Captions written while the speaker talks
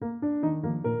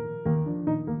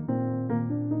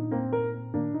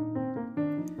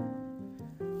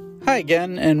Hi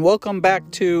again, and welcome back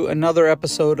to another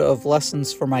episode of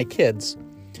Lessons for My Kids.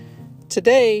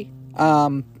 Today,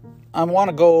 I want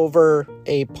to go over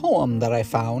a poem that I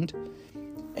found,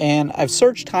 and I've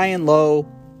searched high and low.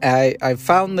 I've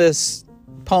found this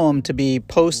poem to be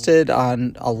posted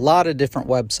on a lot of different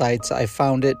websites. I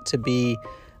found it to be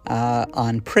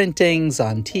on printings,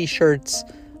 on t-shirts,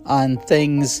 on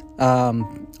things all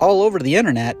over the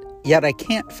internet, yet I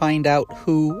can't find out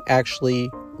who actually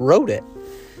wrote it.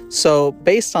 So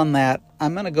based on that,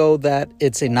 I'm going to go that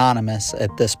it's anonymous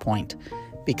at this point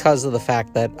because of the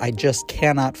fact that I just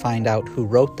cannot find out who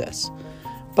wrote this.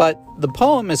 But the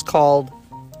poem is called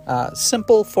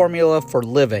Simple Formula for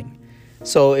Living.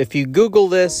 So if you Google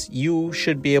this, you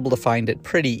should be able to find it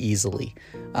pretty easily.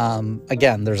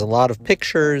 Again, there's a lot of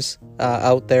pictures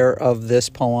out there of this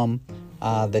poem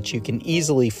that you can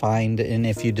easily find. And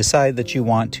if you decide that you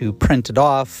want to print it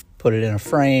off, put it in a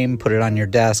frame, put it on your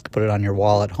desk, put it on your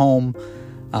wall at home,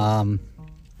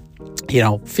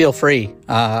 feel free.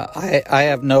 I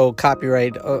have no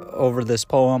copyright over this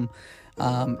poem.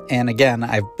 And again,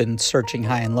 I've been searching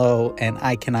high and low, and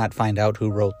I cannot find out who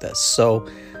wrote this. So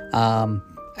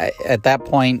at that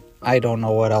point, I don't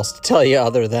know what else to tell you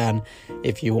other than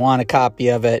if you want a copy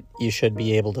of it, you should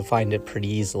be able to find it pretty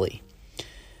easily.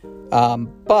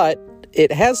 But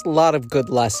it has a lot of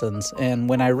good lessons, and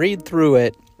when I read through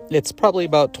it, it's probably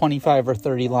about 25 or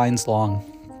 30 lines long,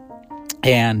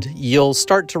 and you'll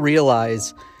start to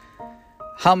realize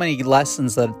how many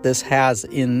lessons that this has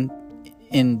in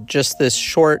just this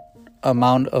short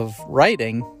amount of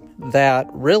writing that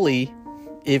really,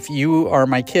 if you are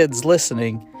my kids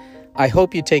listening, I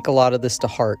hope you take a lot of this to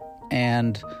heart.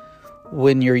 And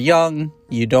when you're young,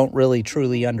 you don't really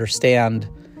truly understand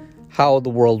how the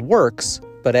world works,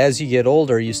 but as you get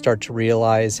older, you start to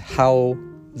realize how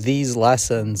these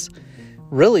lessons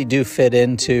really do fit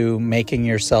into making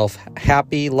yourself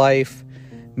happy life,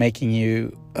 making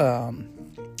you,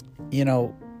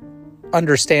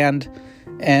 understand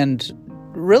and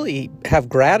really have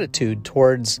gratitude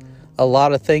towards a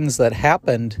lot of things that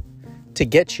happened to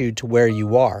get you to where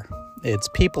you are. It's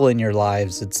people in your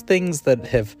lives. It's things that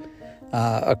have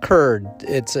occurred.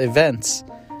 It's events.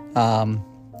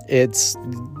 It's,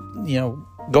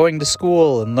 going to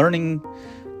school and learning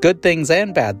good things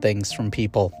and bad things from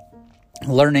people,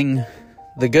 learning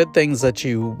the good things that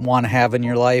you want to have in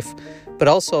your life, but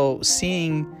also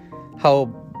seeing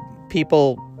how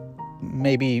people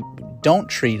maybe don't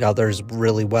treat others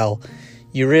really well.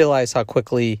 You realize how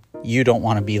quickly you don't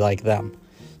want to be like them.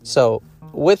 So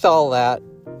with all that,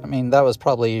 that was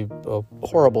probably a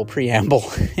horrible preamble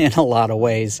in a lot of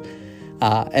ways.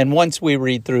 And once we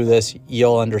read through this,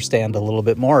 you'll understand a little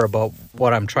bit more about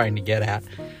what I'm trying to get at.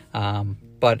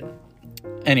 But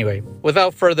anyway,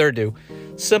 without further ado,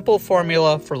 simple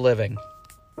formula for living.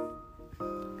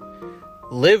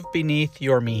 Live beneath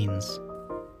your means.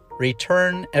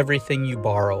 Return everything you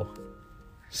borrow.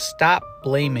 Stop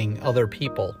blaming other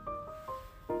people.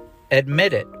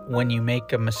 Admit it when you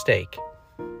make a mistake.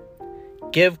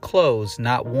 Give clothes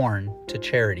not worn to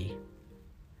charity.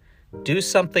 Do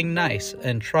something nice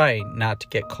and try not to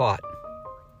get caught.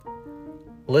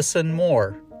 Listen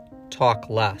more, talk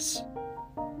less.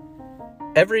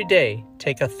 Every day,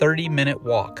 take a 30-minute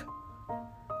walk.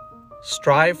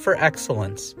 Strive for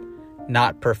excellence,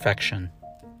 not perfection.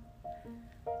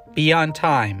 Be on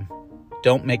time.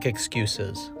 Don't make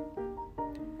excuses.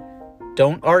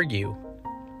 Don't argue.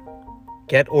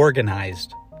 Get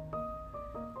organized.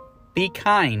 Be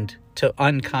kind to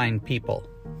unkind people.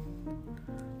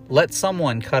 Let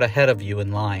someone cut ahead of you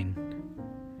in line.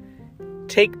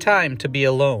 Take time to be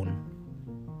alone.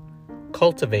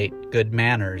 Cultivate good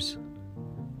manners.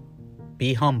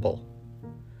 Be humble.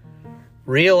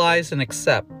 Realize and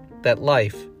accept that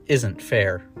life isn't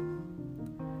fair.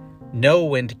 Know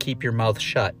when to keep your mouth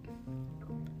shut.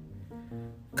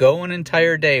 Go an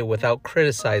entire day without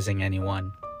criticizing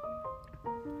anyone.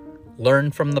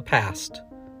 Learn from the past.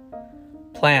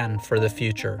 Plan for the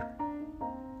future.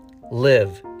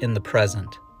 Live in the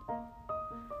present.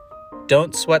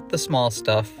 Don't sweat the small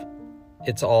stuff.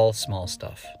 It's all small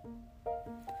stuff.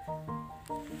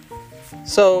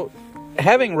 So,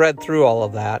 having read through all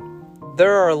of that,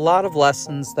 there are a lot of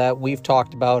lessons that we've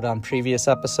talked about on previous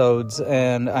episodes,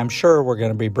 and I'm sure we're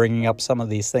going to be bringing up some of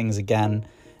these things again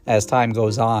as time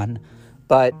goes on.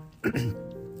 But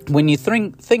when you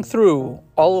think through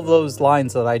all of those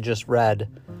lines that I just read,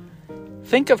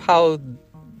 think of how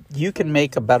you can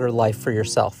make a better life for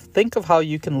yourself. Think of how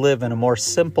you can live in a more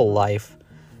simple life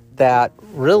that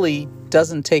really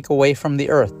doesn't take away from the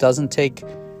earth, doesn't take,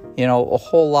 a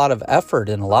whole lot of effort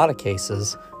in a lot of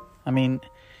cases.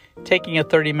 Taking a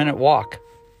 30-minute walk,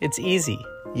 It's easy.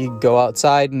 You go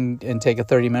outside and take a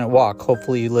 30-minute walk.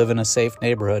 Hopefully you live in a safe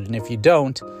neighborhood. And if you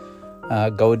don't,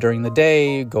 go during the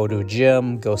day, go to a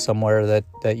gym, go somewhere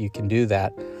that you can do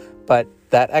that. But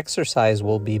that exercise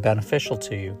will be beneficial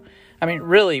to you. I mean,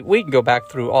 really, we can go back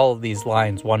through all of these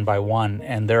lines one by one,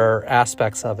 and there are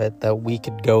aspects of it that we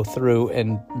could go through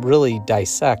and really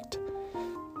dissect.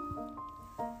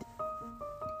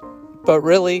 But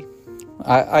really,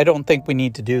 I don't think we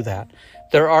need to do that.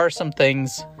 There are some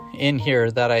things in here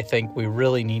that I think we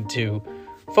really need to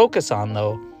focus on,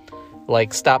 though,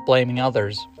 like stop blaming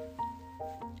others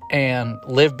and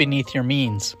live beneath your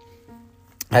means.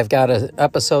 I've got an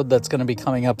episode that's going to be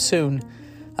coming up soon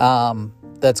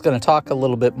that's going to talk a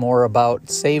little bit more about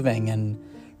saving and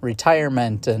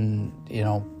retirement. And,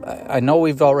 I know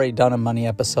we've already done a money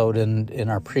episode in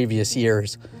our previous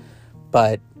years,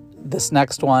 but this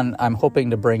next one, I'm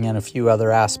hoping to bring in a few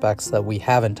other aspects that we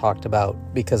haven't talked about,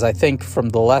 because I think from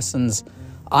the lessons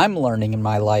I'm learning in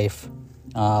my life,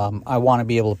 I want to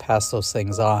be able to pass those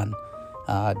things on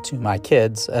to my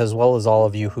kids, as well as all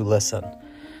of you who listen.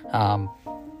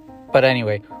 But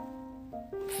anyway,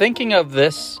 thinking of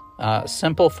this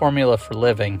simple formula for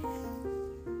living,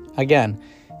 again,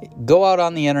 go out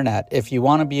on the internet. If you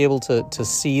want to be able to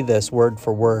see this word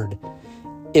for word,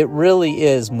 it really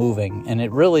is moving, and it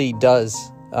really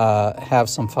does have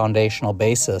some foundational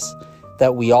basis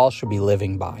that we all should be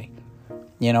living by.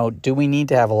 Do we need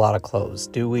to have a lot of clothes?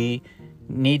 Do we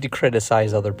need to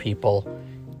criticize other people?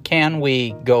 Can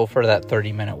we go for that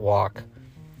 30-minute walk?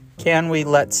 Can we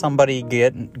let somebody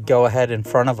go ahead in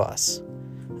front of us?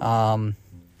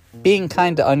 Being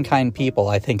kind to unkind people,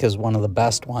 I think, is one of the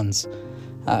best ones.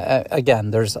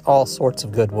 Again, there's all sorts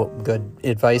of good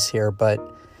advice here, but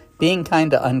being kind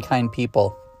to unkind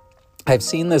people, I've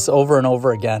seen this over and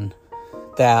over again,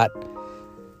 that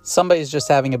somebody's just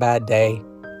having a bad day,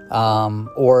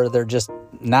 or they're just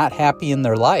not happy in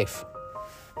their life.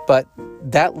 But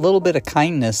that little bit of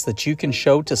kindness that you can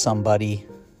show to somebody,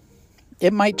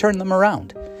 it might turn them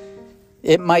around.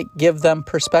 It might give them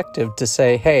perspective to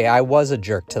say, hey, I was a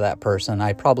jerk to that person.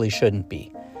 I probably shouldn't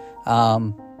be.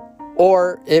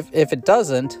 Or if it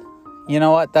doesn't, you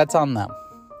know what? That's on them.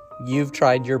 You've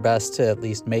tried your best to at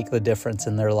least make the difference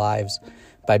in their lives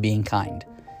by being kind.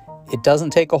 It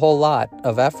doesn't take a whole lot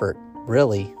of effort,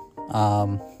 really,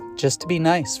 just to be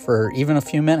nice for even a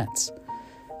few minutes.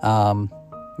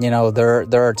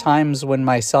 There are times when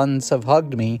my sons have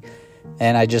hugged me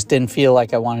and I just didn't feel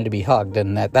like I wanted to be hugged.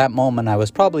 And at that moment, I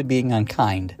was probably being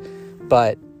unkind.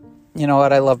 But you know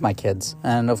what? I love my kids.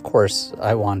 And of course,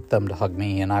 I want them to hug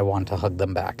me and I want to hug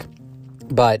them back.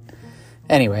 But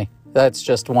anyway, that's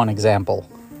just one example.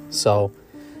 So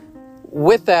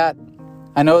with that,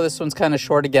 I know this one's kind of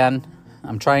short again.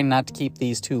 I'm trying not to keep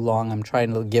these too long. I'm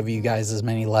trying to give you guys as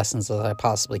many lessons as I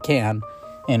possibly can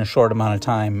in a short amount of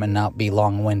time and not be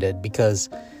long-winded, because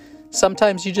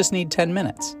sometimes you just need 10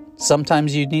 minutes.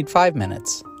 Sometimes you need 5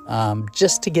 minutes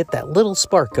just to get that little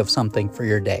spark of something for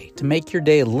your day, to make your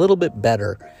day a little bit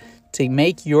better, to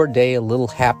make your day a little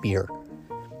happier,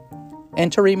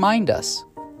 and to remind us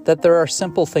that there are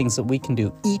simple things that we can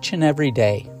do each and every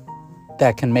day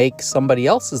that can make somebody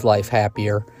else's life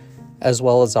happier as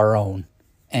well as our own.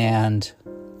 And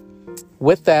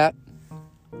with that,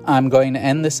 I'm going to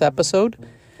end this episode.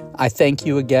 I thank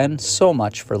you again so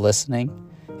much for listening.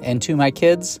 And to my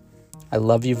kids, I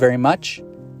love you very much,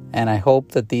 and I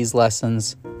hope that these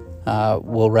lessons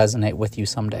will resonate with you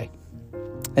someday.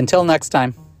 Until next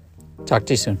time, talk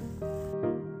to you soon.